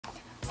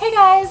Hey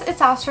guys,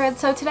 it's Astrid.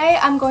 So today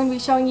I'm going to be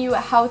showing you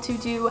how to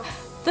do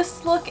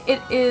this look.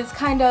 It is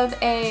kind of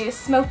a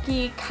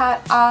smoky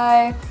cat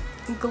eye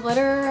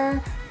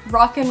glitter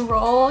rock and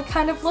roll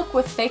kind of look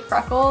with fake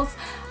freckles.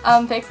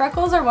 Fake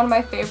freckles are one of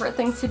my favorite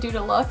things to do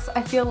to looks.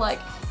 I feel like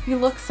you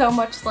look so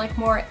much like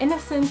more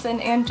innocent and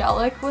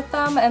angelic with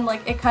them, and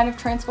like it kind of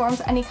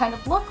transforms any kind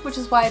of look, which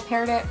is why I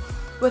paired it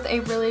with a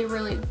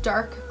really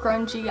dark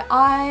grungy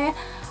eye.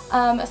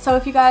 So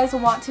if you guys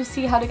want to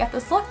see how to get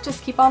this look,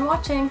 just keep on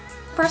watching.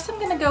 First I'm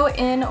going to go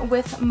in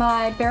with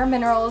my Bare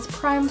Minerals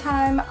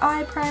Primetime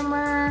Eye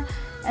Primer,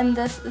 and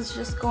this is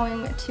just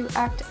going to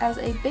act as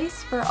a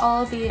base for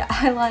all the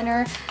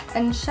eyeliner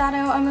and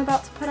shadow I'm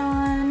about to put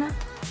on.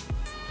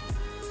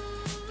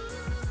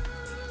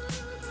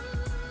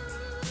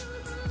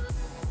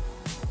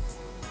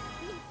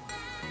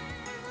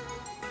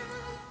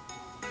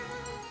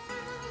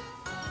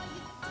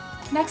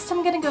 Next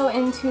I'm going to go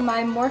into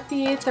my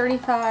Morphe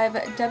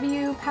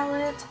 35W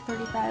palette,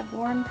 35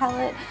 Warm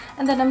palette,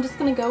 and then I'm just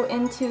going to go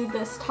into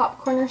this top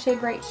corner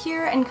shade right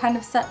here and kind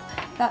of set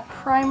that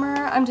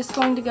primer. I'm just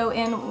going to go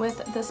in with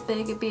this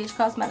big BH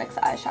Cosmetics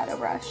eyeshadow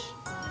brush.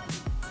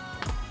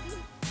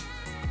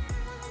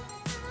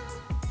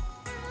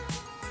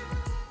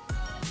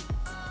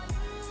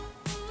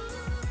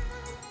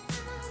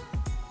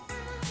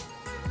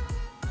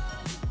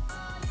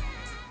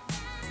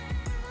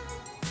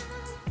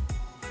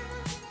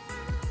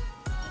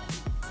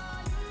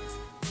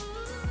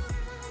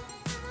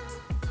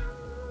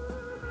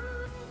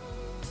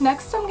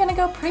 Next I'm going to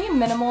go pretty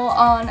minimal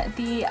on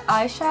the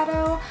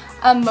eyeshadow.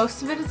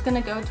 Most of it is going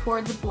to go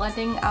towards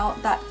blending out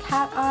that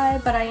cat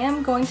eye, but I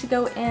am going to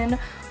go in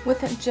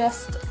with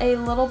just a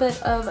little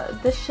bit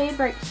of this shade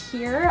right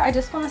here. I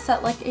just want to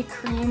set like a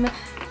cream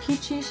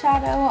peachy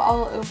shadow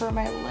all over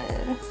my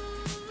lid.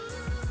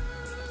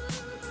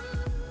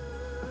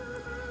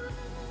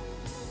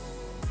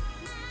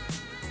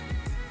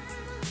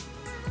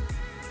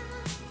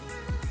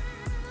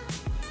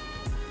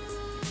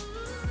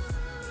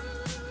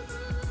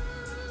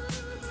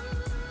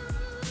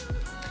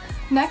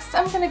 Next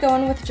I'm going to go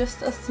in with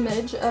just a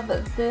smidge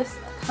of this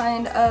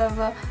kind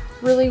of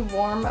really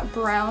warm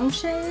brown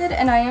shade,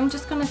 and I am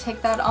just going to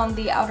take that on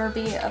the outer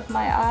V of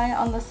my eye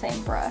on the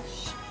same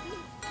brush.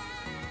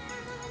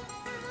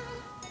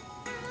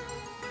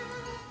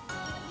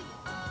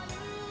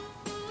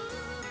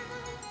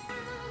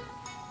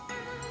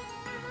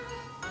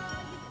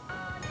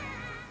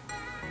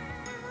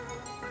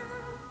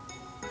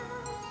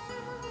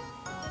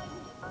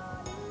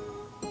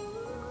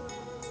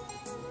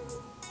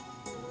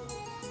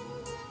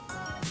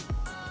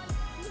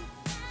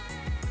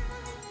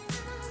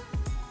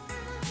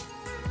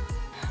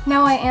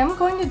 Now I am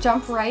going to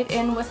jump right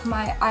in with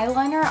my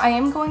eyeliner. I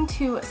am going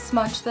to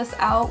smudge this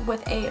out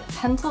with a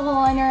pencil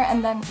liner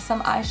and then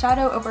some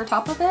eyeshadow over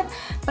top of it,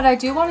 but I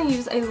do want to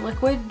use a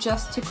liquid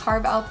just to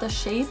carve out the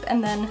shape,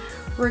 and then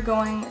we're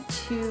going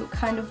to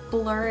kind of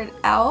blur it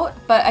out,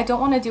 but I don't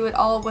want to do it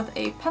all with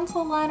a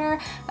pencil liner.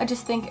 I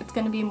just think it's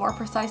going to be more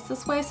precise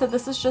this way. So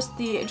this is just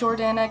the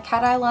Jordana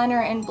cat eye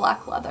liner in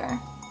black leather.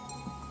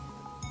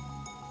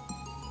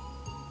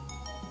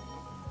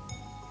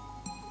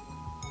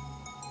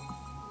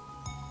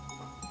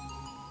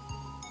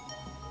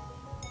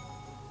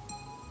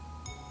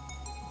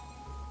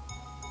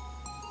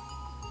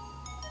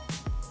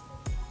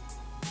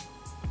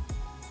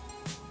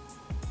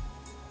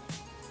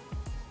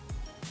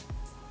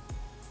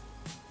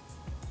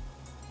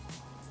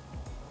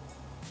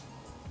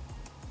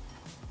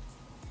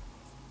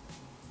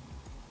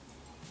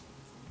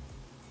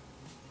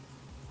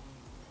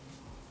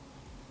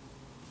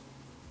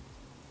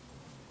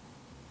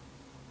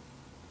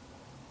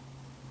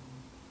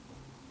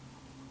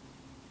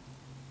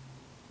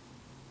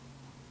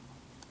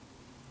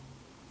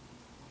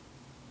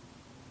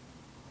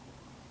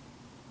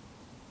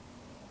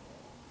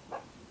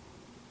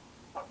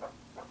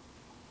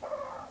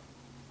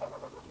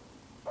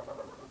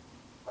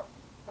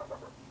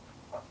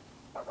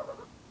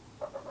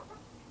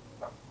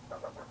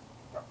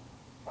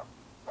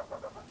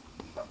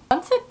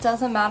 Once it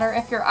doesn't matter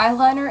if your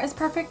eyeliner is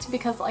perfect,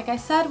 because like I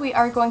said, we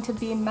are going to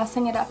be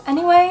messing it up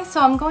anyway.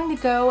 So I'm going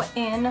to go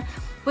in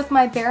with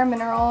my Bare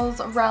Minerals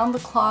Round the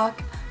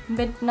Clock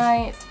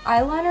Midnight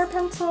eyeliner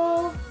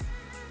pencil.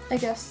 I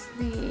guess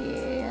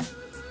the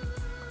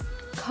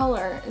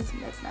color is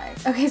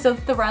Midnight. Okay, so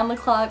it's the Round the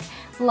Clock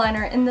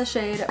liner in the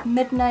shade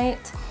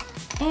Midnight.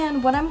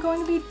 And what I'm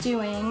going to be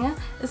doing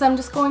is I'm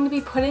just going to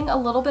be putting a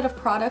little bit of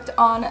product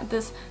on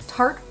this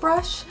Tarte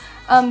brush.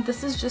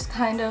 This is just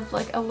kind of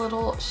like a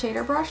little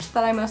shader brush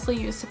that I mostly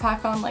use to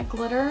pack on like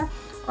glitter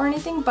or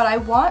anything, but I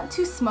want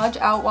to smudge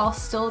out while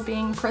still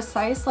being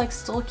precise, like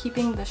still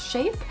keeping the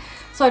shape.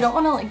 So I don't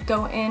want to like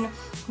go in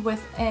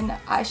with an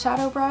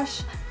eyeshadow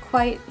brush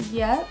quite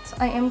yet.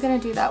 I am going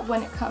to do that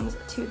when it comes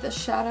to the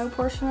shadow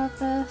portion of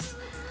this.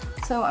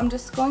 So I'm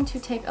just going to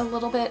take a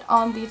little bit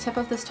on the tip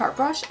of this Tarte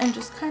brush and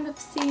just kind of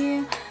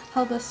see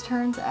how this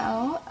turns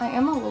out. I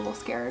am a little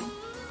scared.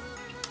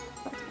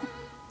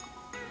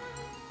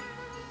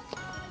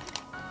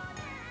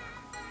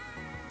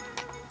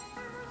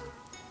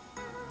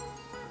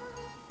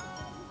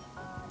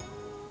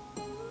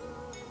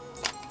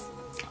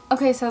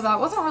 Okay, so that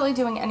wasn't really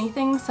doing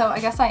anything, so I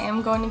guess I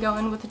am going to go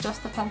in with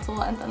just the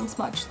pencil and then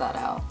smudge that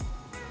out.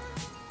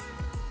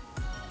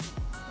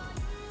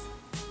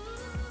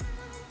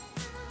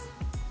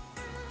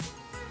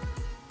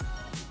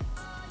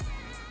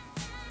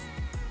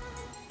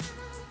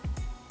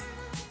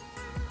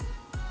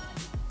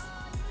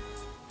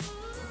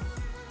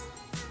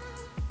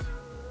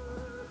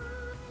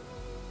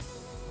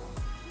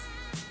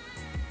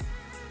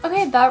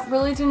 Okay, that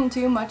really didn't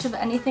do much of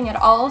anything at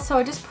all, so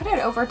I just put it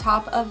over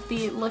top of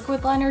the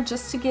liquid liner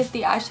just to give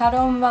the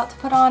eyeshadow I'm about to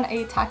put on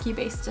a tacky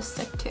base to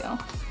stick to.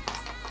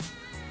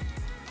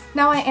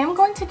 Now I am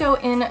going to go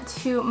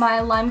into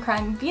my Lime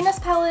Crime Venus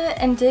palette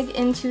and dig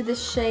into the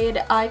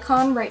shade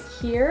Icon right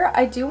here.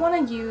 I do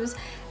want to use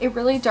a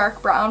really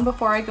dark brown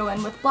before I go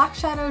in with black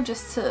shadow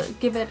just to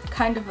give it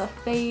kind of a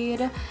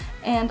fade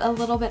and a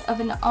little bit of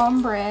an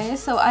ombre.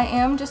 So I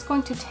am just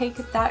going to take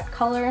that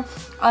color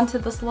onto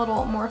this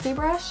little Morphe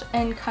brush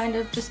and kind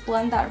of just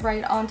blend that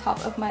right on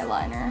top of my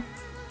liner.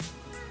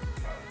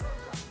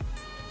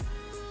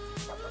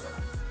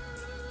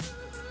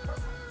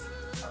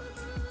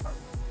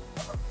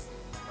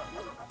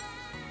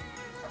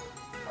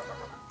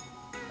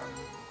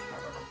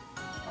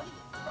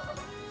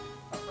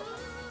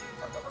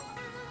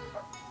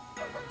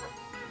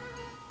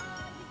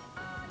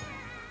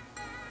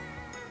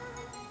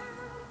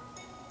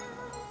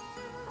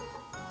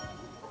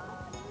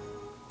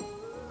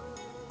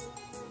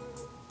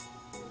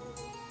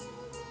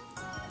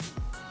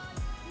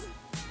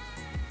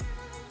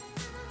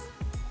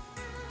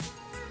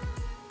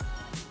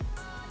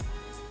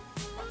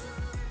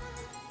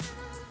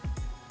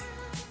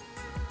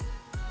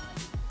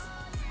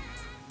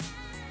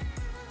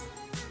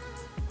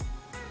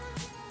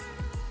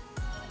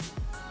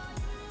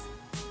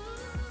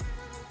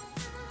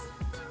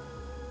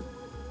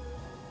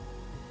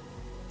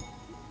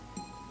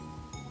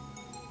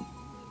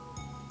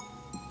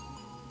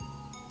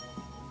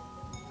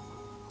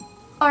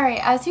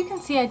 Alright, as you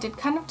can see, I did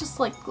kind of just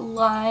like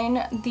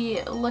line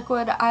the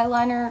liquid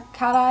eyeliner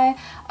cat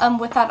eye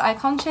with that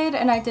Icon shade,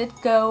 and I did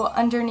go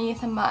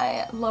underneath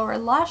my lower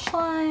lash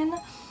line.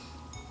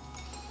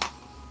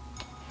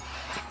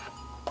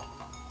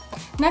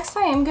 Next,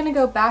 I am going to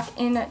go back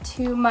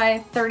into my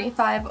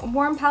 35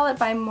 Warm palette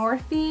by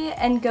Morphe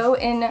and go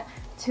in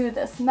to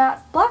this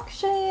matte black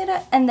shade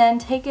and then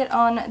take it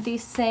on the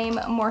same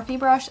Morphe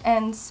brush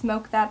and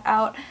smoke that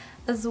out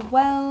as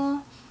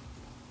well.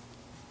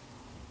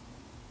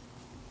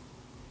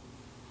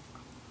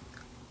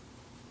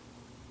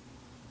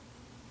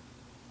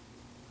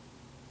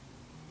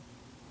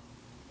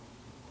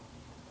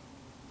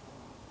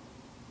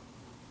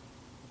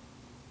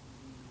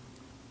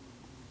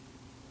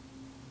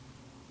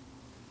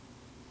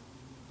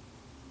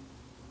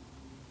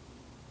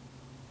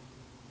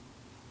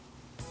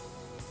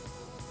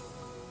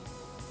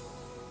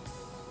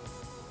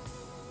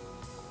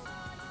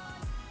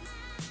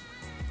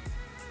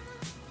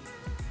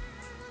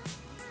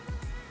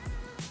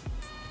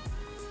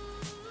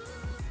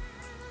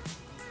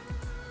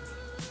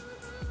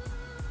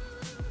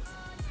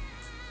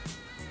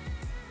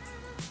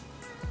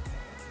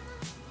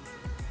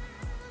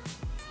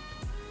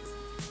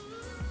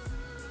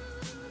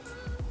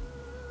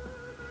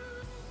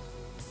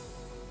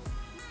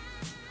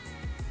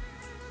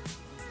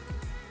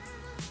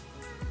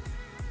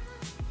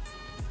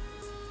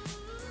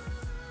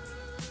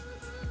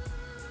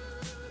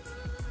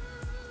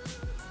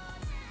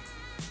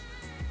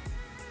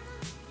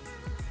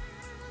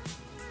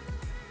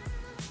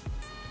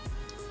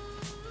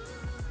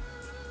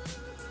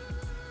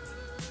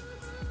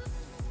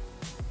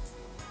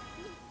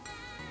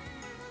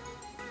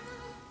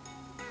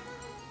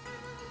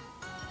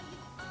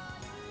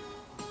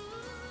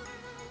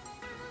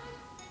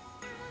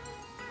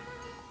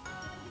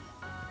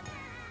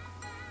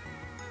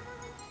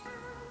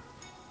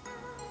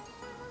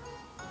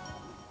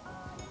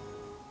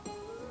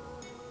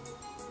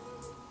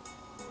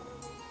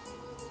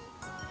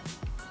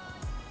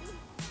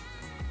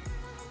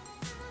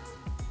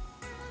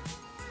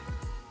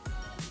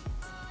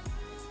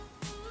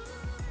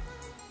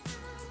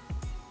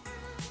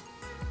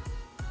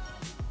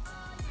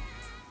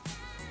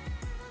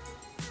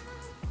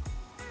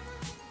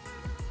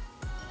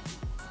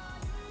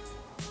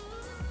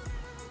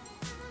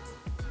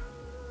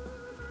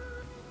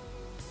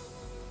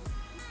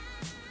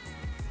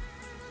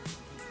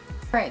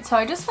 Alright, so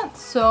I just spent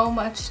so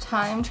much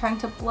time trying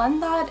to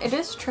blend that. It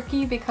is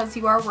tricky because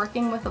you are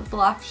working with a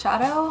black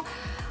shadow,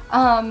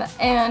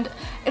 and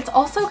it's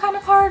also kind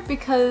of hard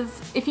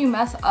because if you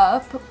mess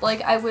up,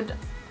 like I would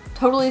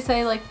totally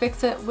say like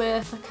fix it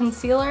with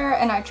concealer,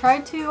 and I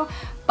tried to,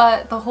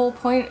 but the whole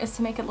point is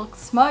to make it look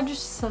smudged,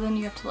 so then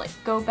you have to like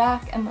go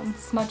back and then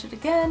smudge it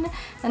again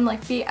and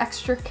like be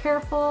extra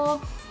careful.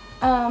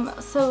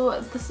 So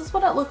this is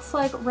what it looks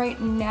like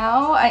right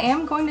now. I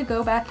am going to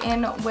go back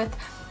in with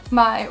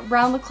my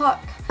round the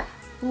clock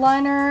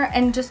liner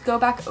and just go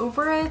back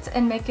over it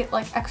and make it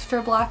like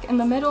extra black in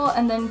the middle,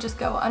 and then just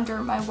go under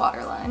my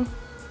waterline.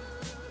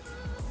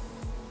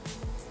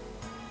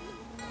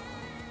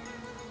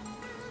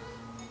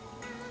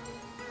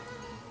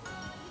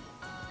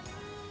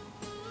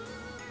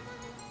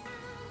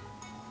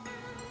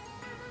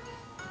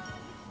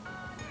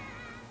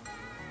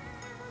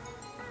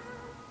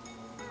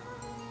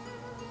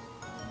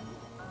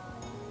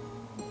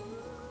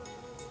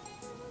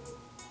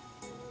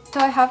 So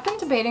I have been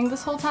debating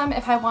this whole time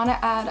if I want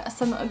to add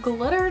some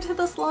glitter to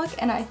this look,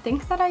 and I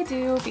think that I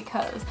do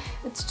because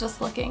it's just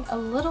looking a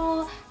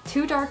little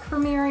too dark for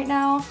me right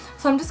now.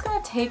 So I'm just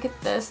going to take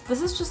this.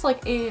 This is just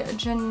like a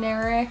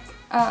generic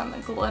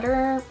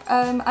glitter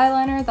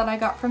eyeliner that I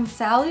got from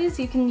Sally's.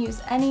 You can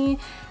use any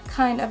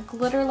kind of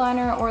glitter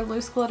liner or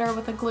loose glitter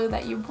with a glue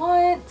that you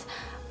want.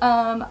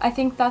 I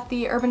think that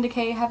the Urban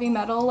Decay Heavy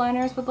Metal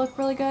liners would look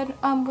really good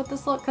with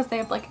this look because they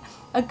have like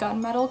a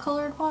gunmetal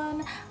colored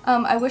one.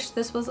 I wish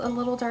this was a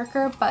little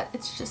darker, but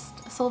it's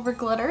just silver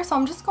glitter, so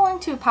I'm just going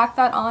to pack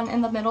that on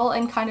in the middle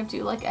and kind of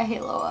do like a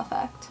halo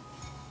effect.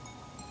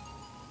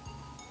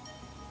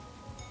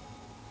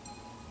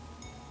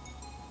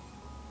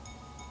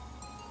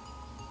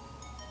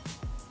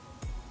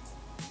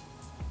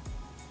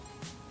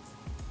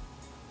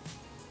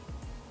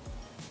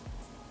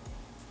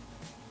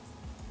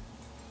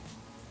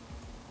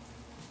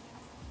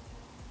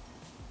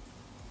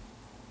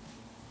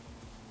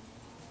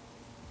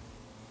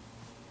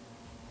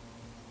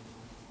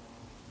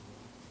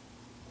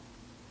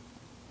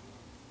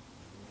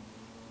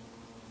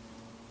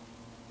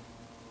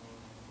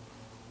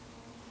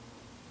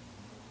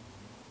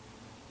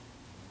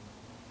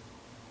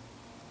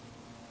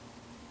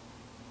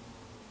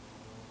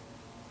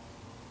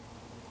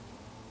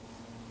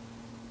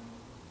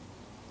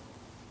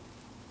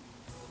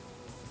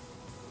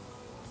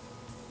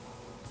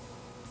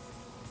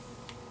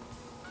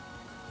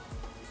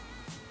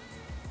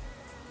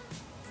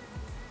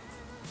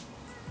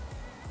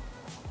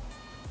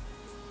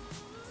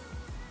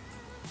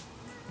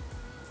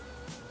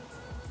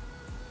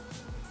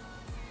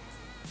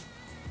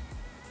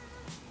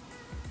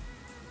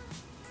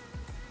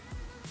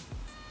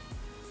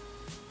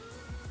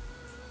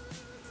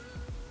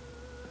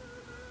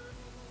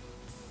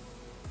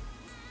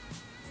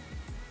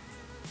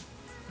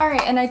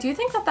 Alright, and I do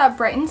think that that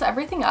brightens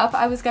everything up.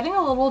 I was getting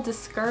a little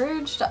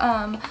discouraged.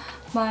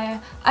 My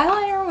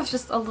eyeliner was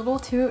just a little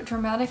too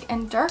dramatic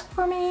and dark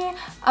for me,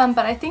 but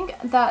I think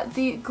that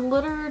the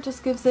glitter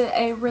just gives it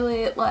a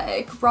really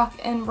like rock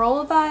and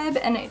roll vibe,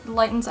 and it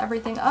lightens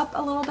everything up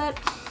a little bit.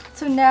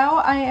 So now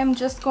I am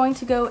just going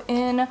to go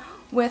in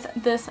with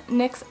this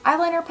NYX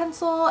eyeliner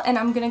pencil, and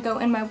I'm going to go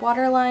in my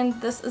waterline.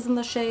 This is in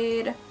the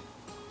shade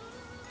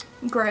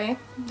Gray.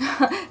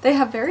 They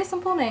have very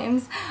simple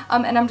names,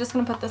 and I'm just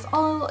going to put this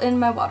all in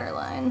my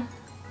waterline.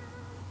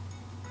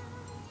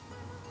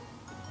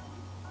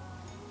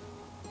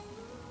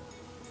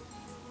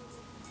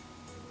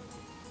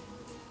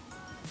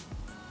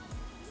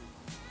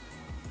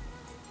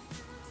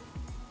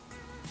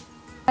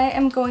 I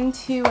am going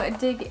to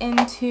dig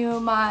into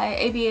my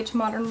ABH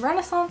Modern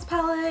Renaissance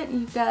palette.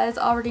 You guys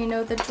already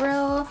know the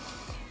drill.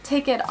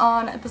 Take it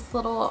on this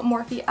little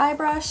Morphe eye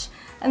brush,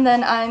 and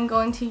then I'm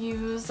going to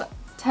use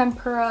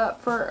Tempera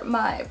for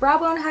my brow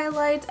bone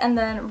highlight, and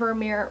then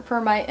Vermeer for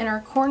my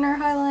inner corner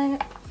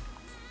highlight.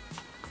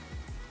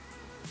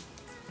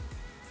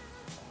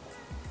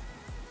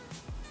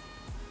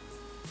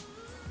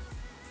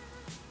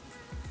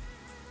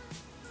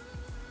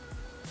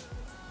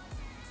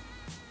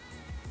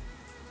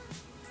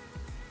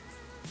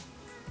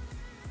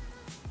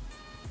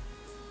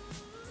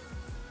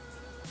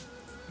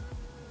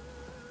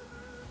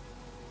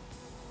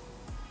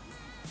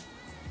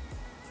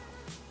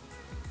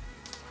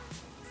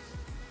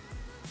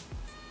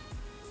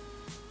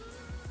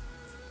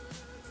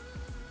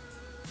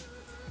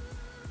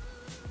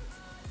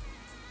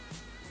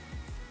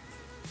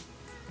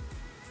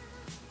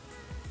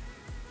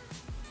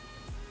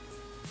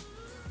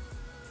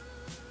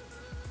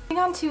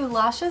 Moving on to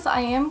lashes,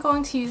 I am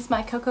going to use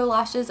my Cocoa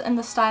lashes in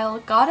the style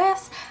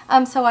Goddess.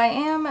 So I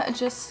am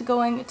just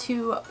going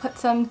to put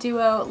some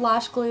Duo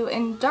lash glue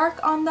in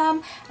dark on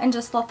them and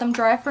just let them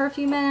dry for a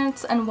few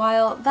minutes, and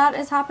while that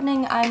is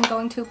happening, I'm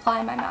going to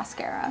apply my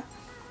mascara.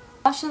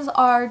 Lashes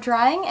are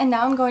drying, and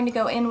now I'm going to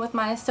go in with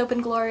my Soap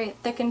 & Glory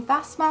Thick and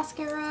Fast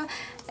mascara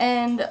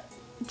and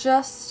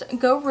just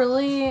go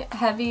really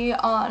heavy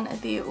on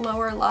the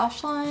lower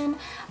lash line.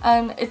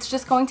 It's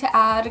just going to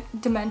add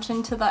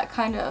dimension to that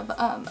kind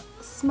of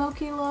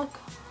smoky look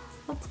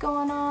that's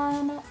going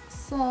on.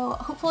 So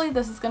hopefully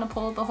this is going to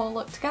pull the whole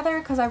look together,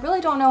 because I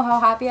really don't know how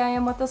happy I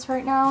am with this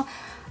right now.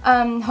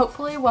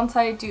 Hopefully once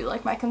I do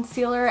like my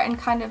concealer and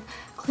kind of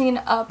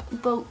clean up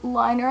the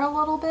liner a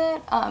little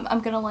bit,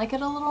 I'm gonna like it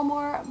a little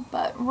more,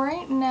 but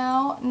right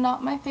now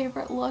not my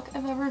favorite look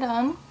I've ever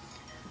done.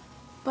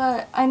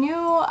 But I knew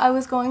I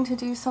was going to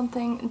do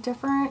something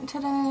different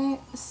today,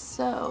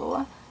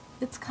 so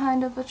it's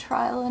kind of a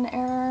trial and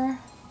error.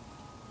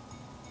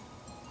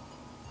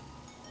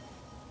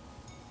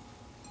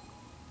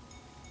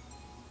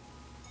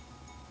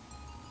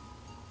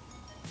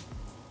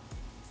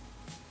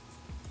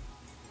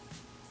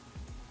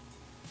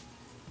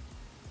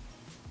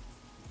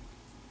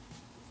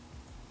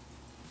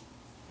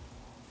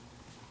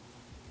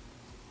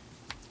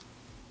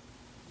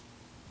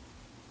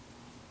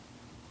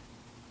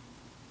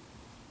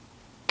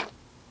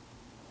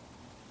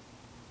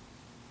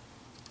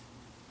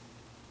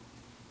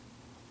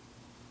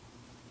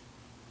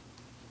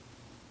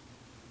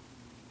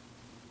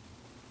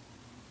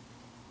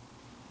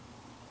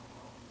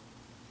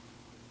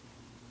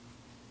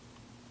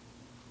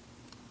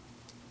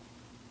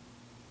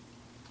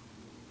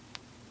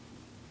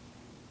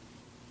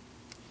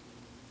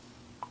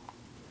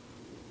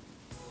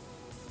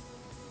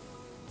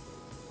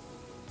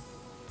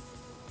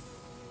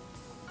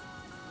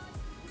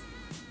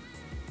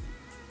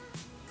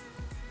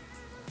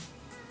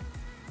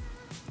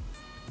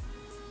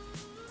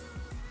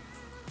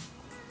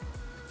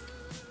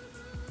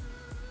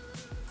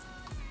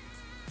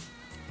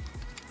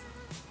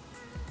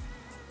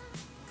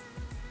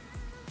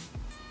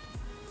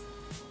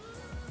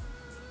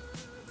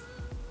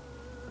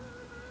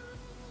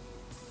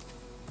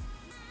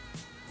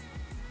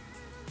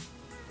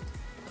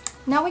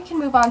 Now we can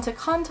move on to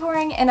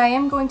contouring, and I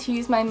am going to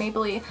use my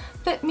Maybelline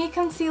Fit Me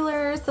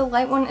concealers. The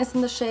light one is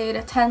in the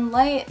shade 10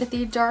 Light,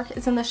 the dark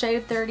is in the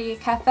shade 30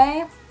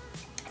 Cafe.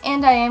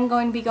 And I am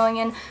going to be going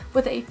in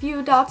with a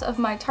few dots of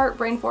my Tarte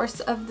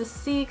Rainforest of the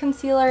Sea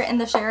concealer in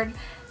the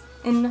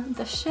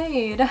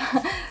shade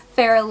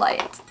Fair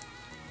Light.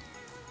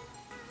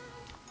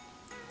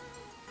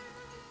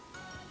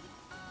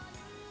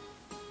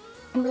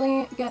 And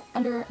really get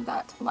under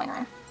that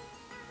liner.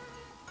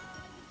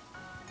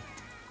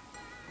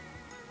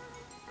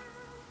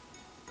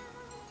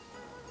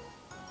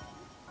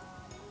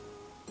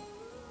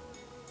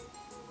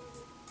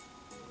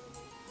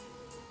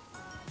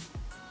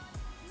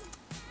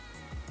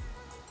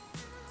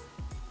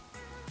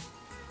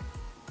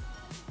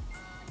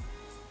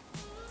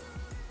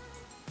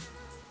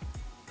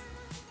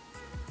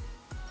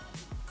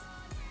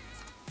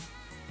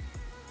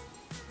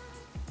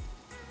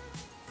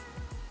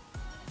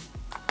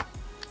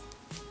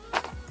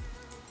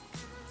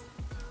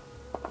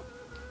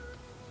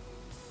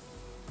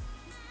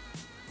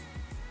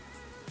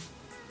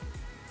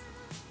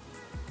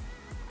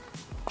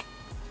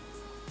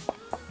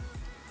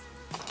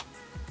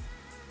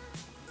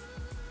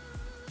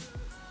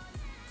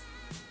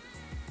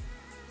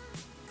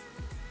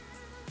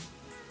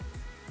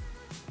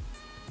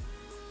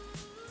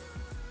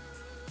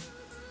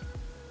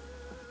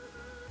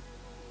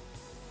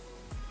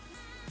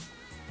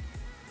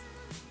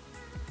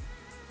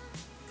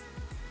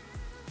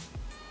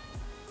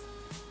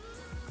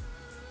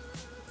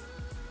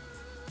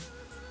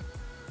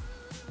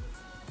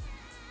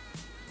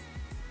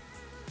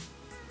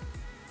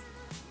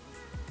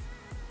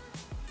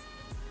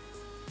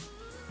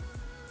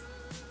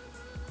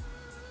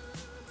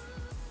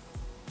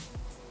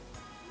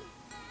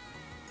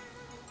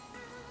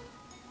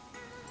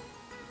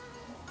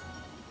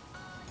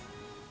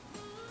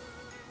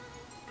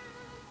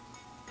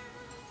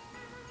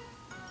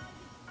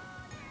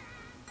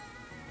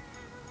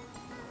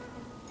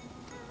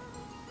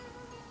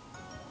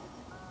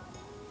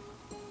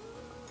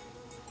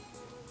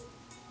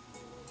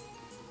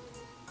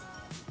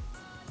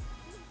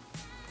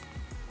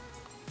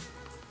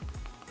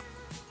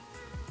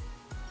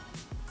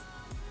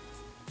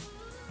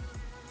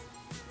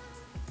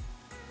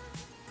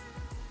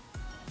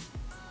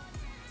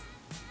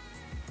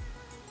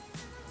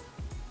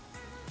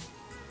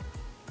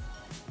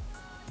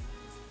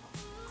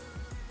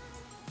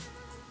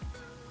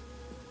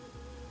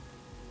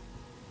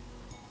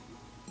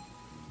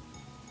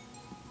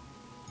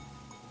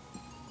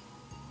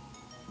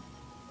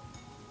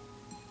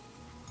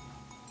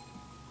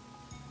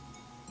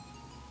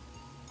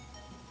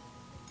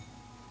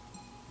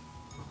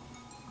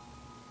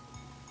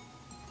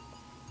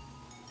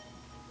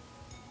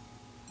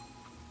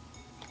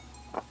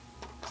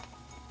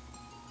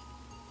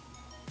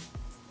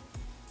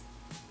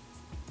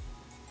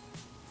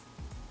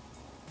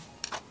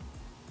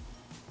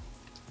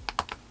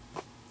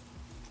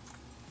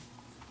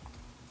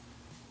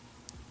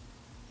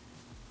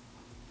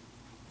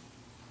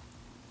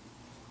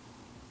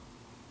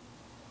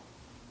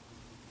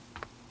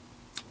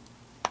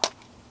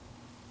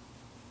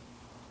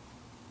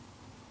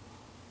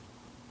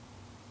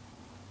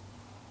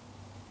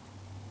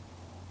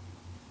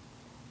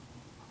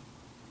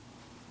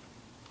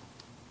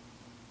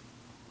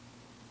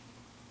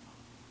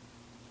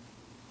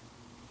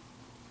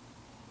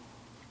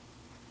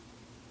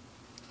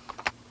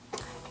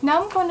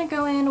 Now I'm going to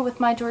go in with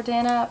my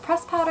Jordana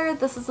press powder.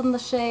 This is in the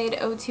shade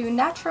 02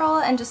 Natural,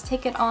 and just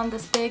take it on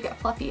this big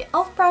fluffy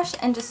elf brush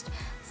and just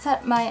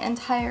set my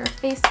entire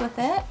face with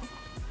it.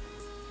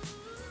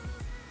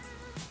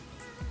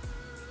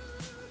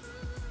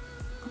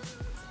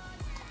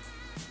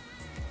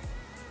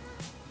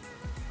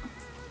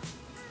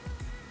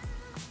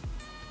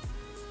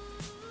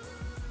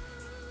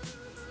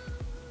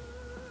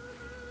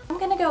 I'm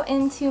going to go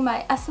into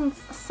my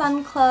Essence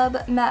Sun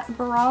Club Matte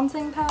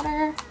Bronzing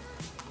Powder.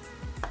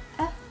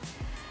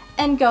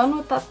 And go in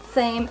with that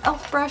same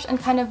elf brush and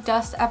kind of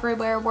dust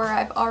everywhere where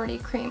I've already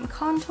cream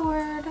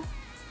contoured.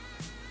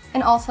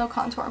 And also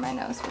contour my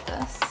nose with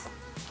this.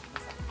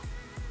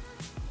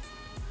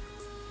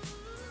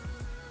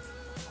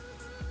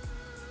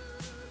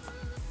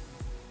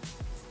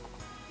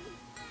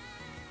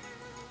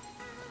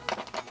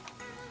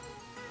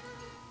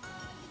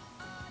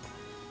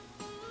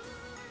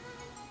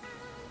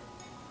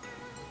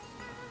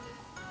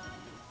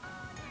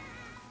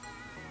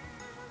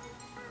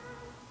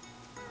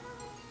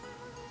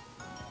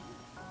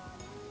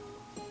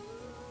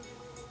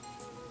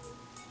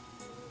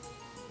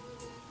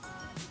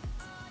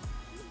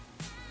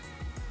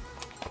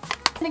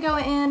 I'm going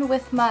to go in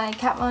with my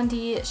Kat Von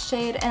D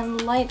Shade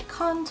and Light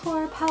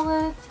Contour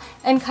Palette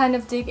and kind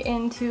of dig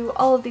into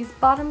all of these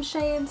bottom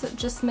shades,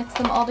 just mix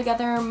them all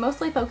together,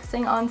 mostly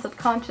focusing on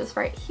Subconscious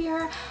right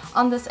here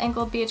on this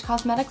angled BH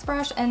Cosmetics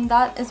brush, and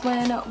that is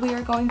when we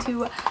are going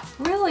to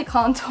really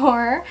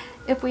contour,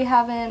 if we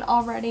haven't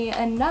already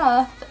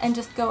enough, and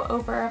just go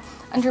over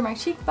under my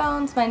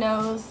cheekbones, my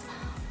nose,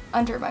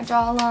 under my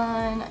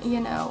jawline, you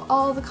know,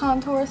 all the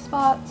contour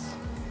spots.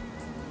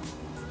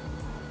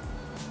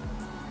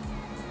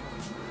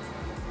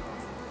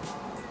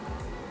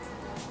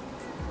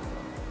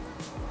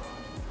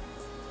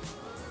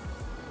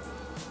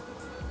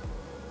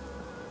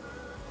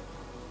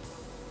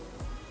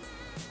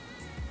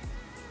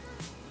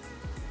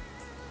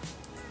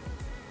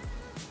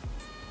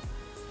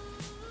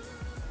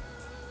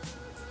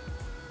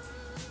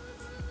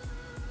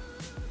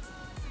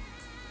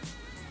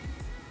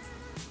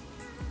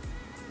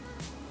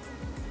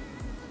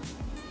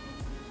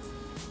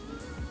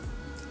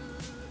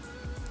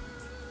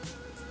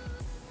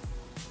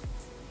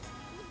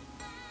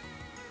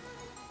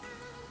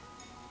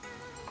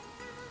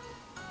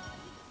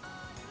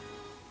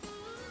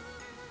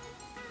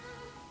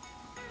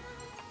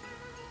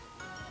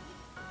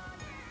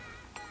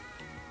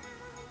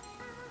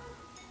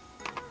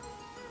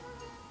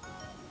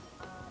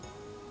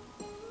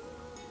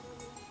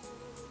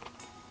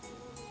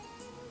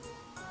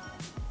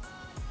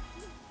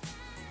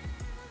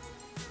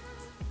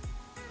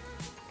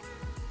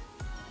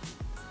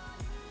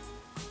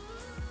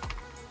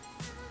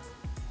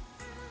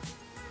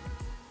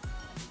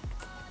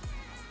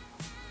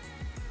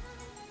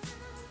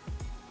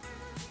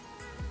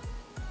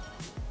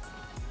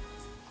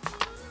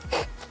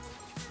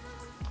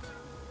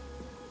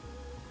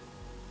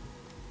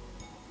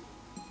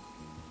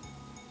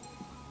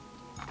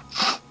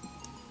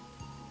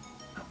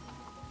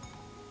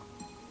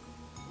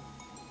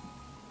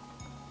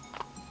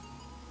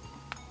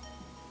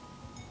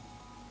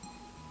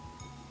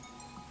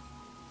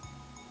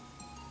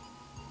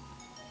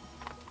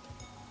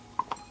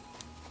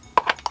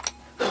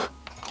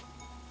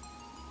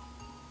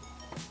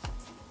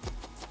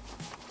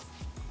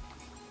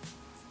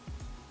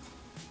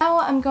 Now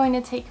I'm going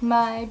to take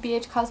my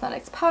BH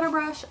Cosmetics powder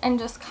brush and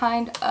just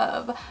kind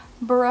of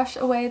brush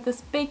away this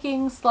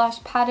baking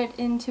 / pat it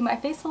into my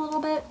face a little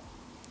bit.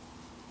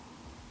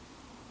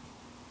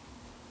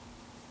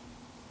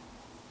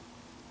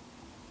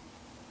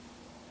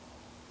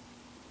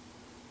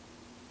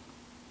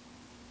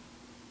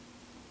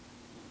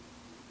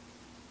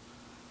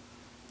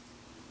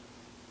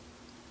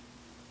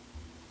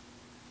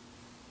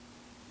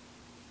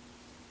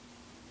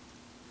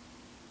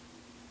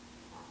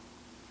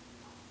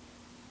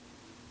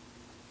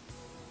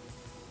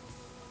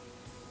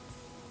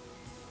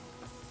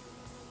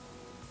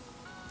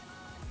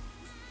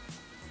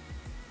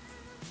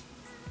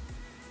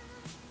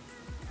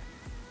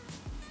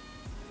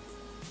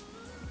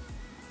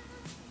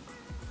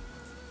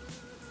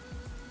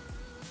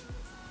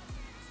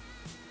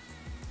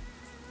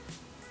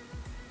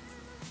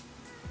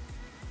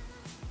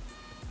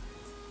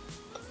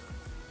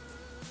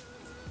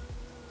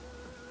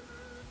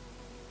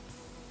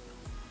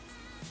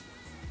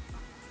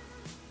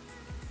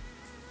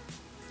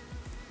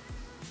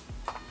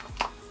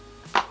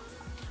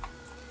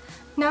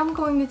 Now I'm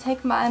going to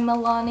take my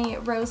Milani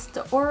Rose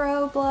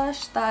d'Oro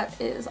blush that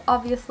is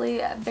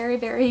obviously very,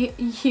 very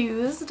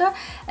used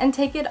and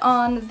take it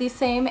on the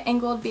same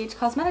angled BH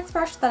Cosmetics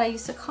brush that I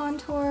used to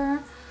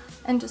contour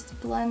and just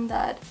blend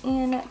that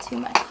into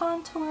my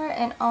contour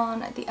and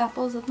on the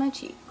apples of my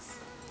cheeks.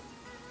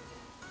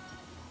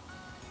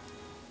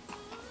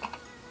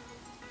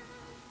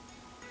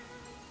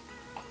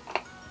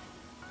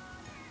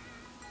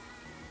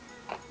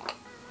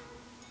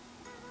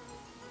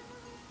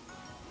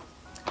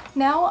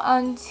 Now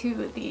on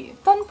to the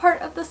fun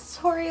part of this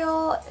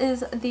tutorial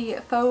is the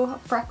faux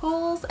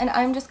freckles, and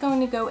I'm just going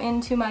to go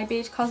into my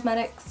BH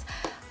Cosmetics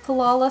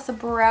Flawless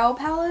Brow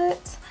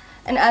Palette,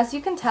 and as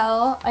you can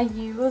tell I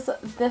use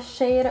this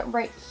shade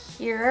right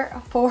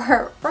here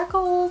for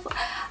freckles.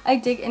 I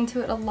dig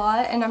into it a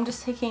lot, and I'm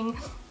just taking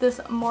this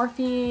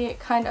Morphe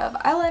kind of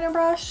eyeliner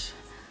brush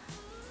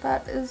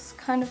that is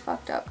kind of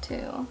fucked up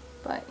too,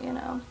 but you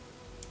know,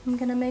 I'm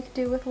gonna make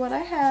do with what I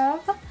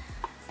have.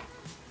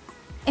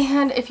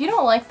 And if you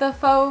don't like the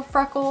faux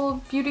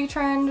freckle beauty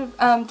trend,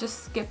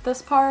 just skip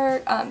this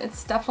part.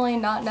 It's definitely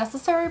not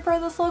necessary for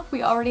this look.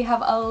 We already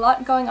have a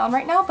lot going on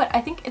right now, but I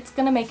think it's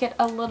going to make it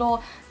a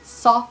little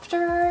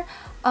softer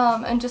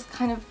and just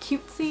kind of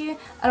cutesy.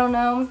 I don't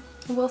know.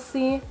 We'll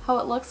see how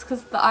it looks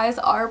because the eyes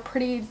are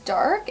pretty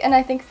dark, and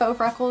I think faux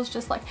freckles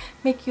just like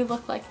make you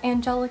look like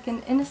angelic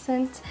and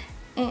innocent.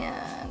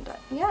 And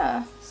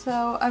yeah,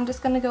 so I'm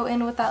just going to go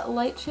in with that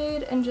light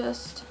shade and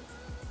just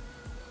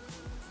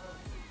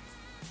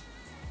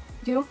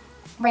do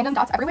random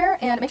dots everywhere,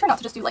 and make sure not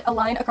to just do like a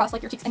line across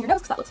like your cheeks and your nose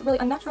because that looks really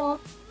unnatural.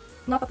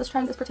 Not that this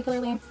trend is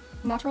particularly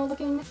natural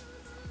looking,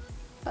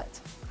 but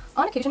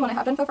on occasion when I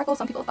have done faux freckles,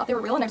 some people thought they were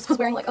real and I just was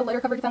wearing like a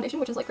lighter coverage foundation,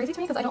 which is like crazy to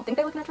me because I don't think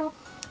they look natural,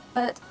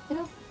 but you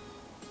know,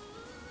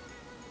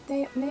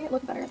 they may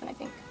look better than I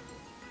think.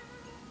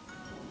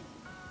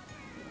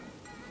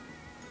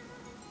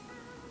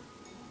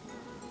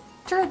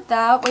 After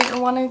that,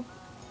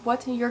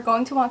 what you're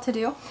going to want to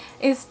do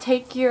is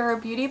take your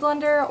beauty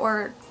blender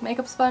or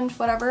makeup sponge,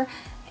 whatever,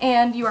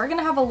 and you are going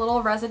to have a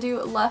little residue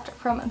left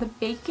from the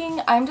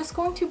baking. I'm just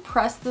going to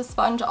press the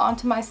sponge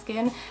onto my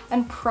skin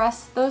and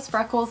press those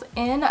freckles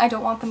in. I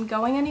don't want them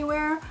going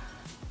anywhere.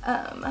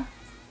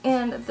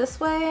 And this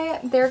way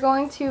they're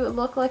going to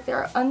look like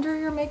they're under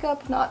your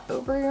makeup, not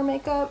over your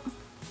makeup.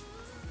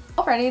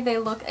 Already they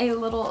look a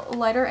little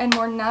lighter and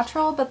more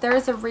natural, but there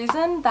is a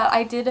reason that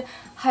I did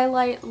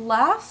highlight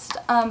last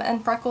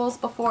and freckles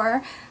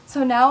before.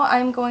 So now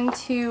I'm going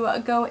to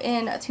go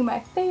in to my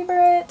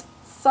favorite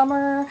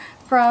Summer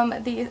from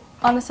the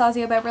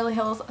Anastasia Beverly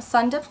Hills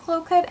Sun Dipped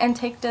Glow Kit and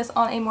take this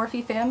on a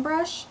Morphe fan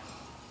brush.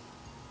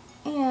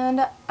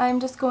 And I'm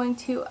just going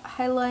to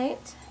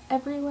highlight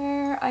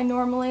everywhere I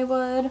normally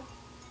would.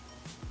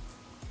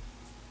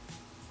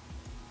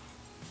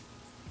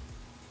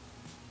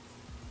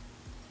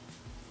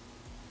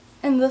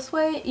 And this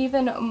way,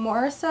 even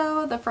more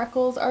so, the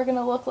freckles are going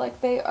to look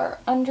like they are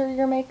under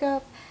your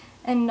makeup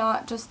and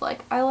not just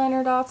like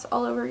eyeliner dots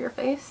all over your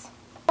face.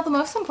 The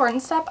most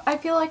important step, I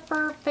feel like,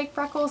 for fake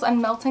freckles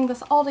and melting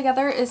this all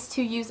together is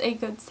to use a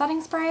good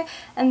setting spray,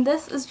 and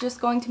this is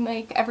just going to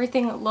make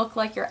everything look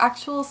like your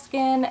actual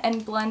skin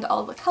and blend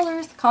all the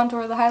colors, the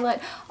contour, the highlight,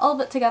 all of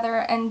it together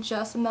and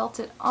just melt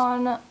it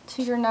on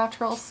to your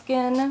natural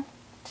skin.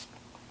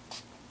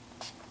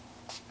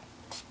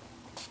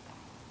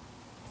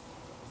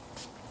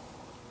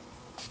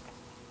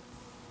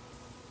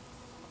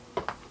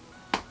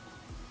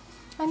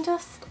 And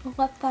just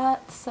let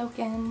that soak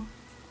in.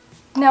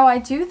 Now I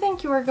do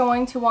think you are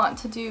going to want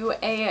to do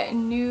a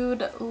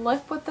nude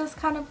lip with this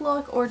kind of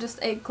look, or just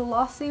a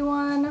glossy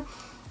one.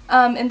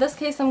 In this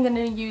case I'm going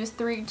to use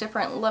 3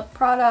 different lip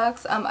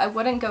products. I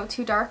wouldn't go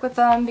too dark with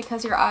them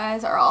because your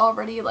eyes are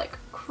already like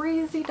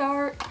crazy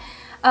dark.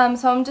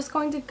 So I'm just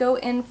going to go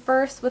in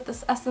first with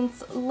this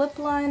Essence lip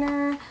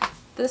liner.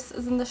 This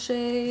is in the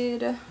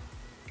shade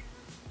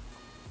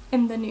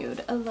in the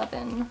nude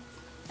 11,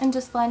 and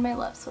just line my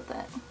lips with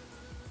it.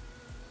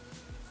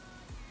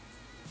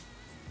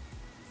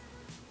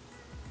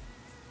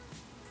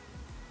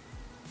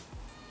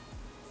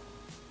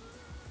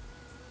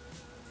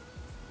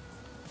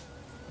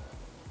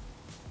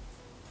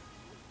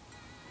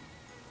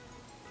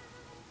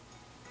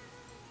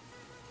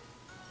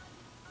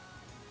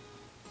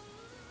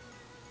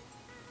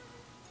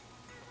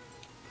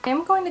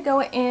 I'm going to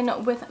go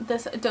in with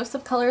this Dose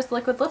of Colors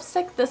liquid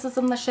lipstick. This is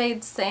in the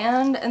shade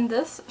Sand, and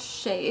this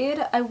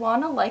shade, I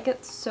want to like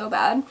it so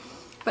bad,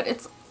 but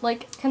it's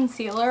like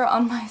concealer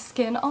on my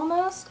skin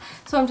almost.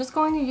 So I'm just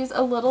going to use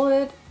a little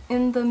bit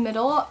in the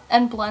middle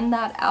and blend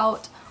that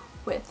out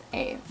with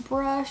a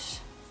brush.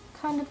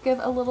 Kind of give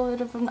a little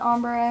bit of an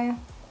ombre.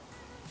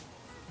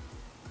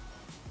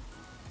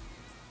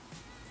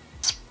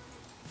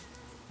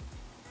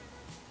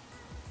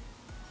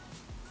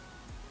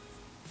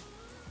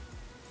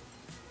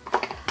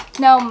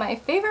 Now my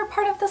favorite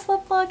part of this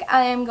lip look,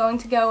 I am going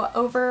to go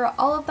over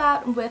all of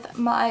that with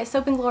my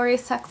Soap & Glory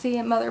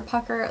Sexy Mother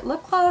Pucker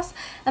lip gloss,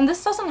 and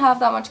this doesn't have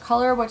that much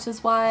color, which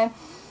is why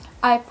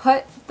I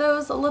put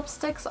those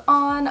lipsticks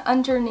on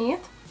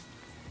underneath,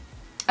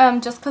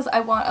 just because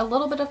I want a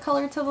little bit of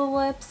color to the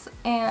lips.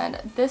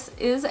 And this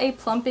is a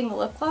plumping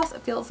lip gloss.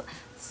 It feels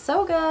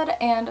so good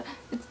and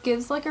it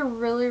gives like a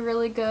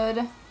really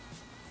good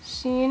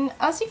sheen.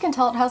 As you can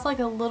tell, it has like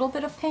a little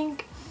bit of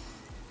pink,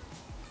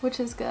 which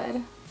is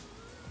good,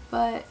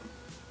 but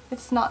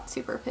it's not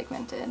super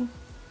pigmented.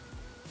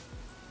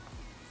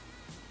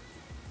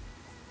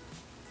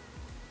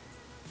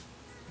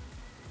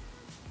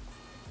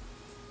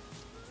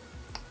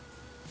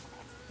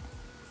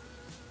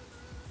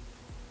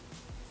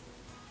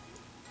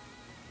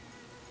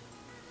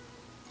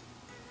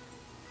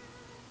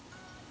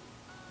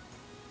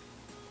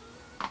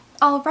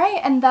 Alright,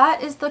 and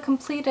that is the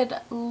completed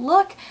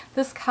look.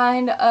 This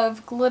kind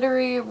of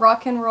glittery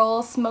rock and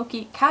roll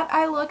smoky cat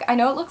eye look. I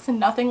know it looks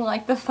nothing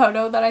like the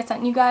photo that I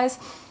sent you guys,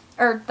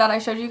 or that I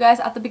showed you guys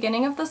at the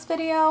beginning of this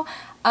video.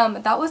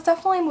 That was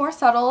definitely more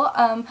subtle,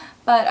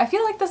 but I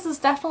feel like this is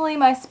definitely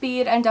my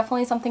speed and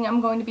definitely something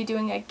I'm going to be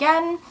doing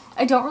again.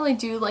 I don't really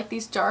do like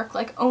these dark,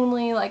 like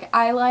only like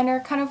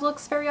eyeliner kind of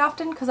looks very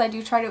often, because I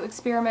do try to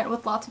experiment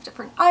with lots of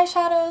different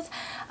eyeshadows,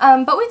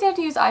 but we did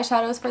use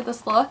eyeshadows for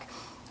this look.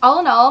 All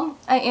in all,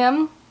 I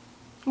am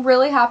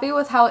really happy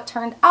with how it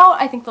turned out.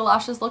 I think the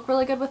lashes look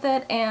really good with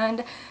it,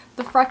 and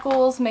the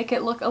freckles make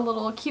it look a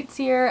little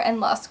cutesier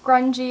and less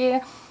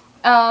grungy.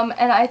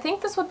 And I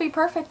think this would be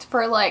perfect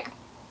for like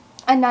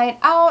a night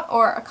out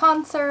or a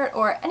concert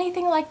or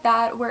anything like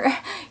that where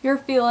you're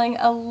feeling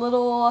a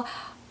little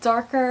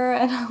darker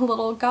and a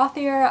little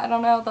gothier. I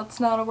don't know,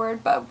 that's not a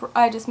word, but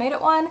I just made it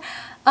one.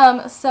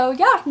 So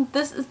yeah,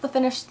 this is the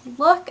finished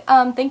look.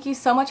 Thank you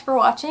so much for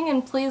watching,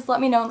 and please let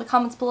me know in the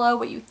comments below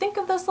what you think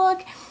of this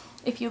look.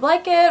 If you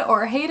like it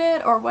or hate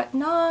it or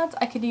whatnot.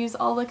 I could use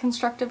all the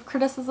constructive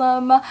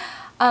criticism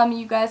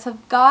you guys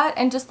have got,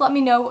 and just let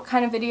me know what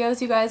kind of videos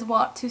you guys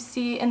want to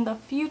see in the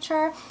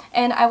future,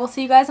 and I will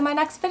see you guys in my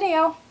next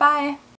video. Bye!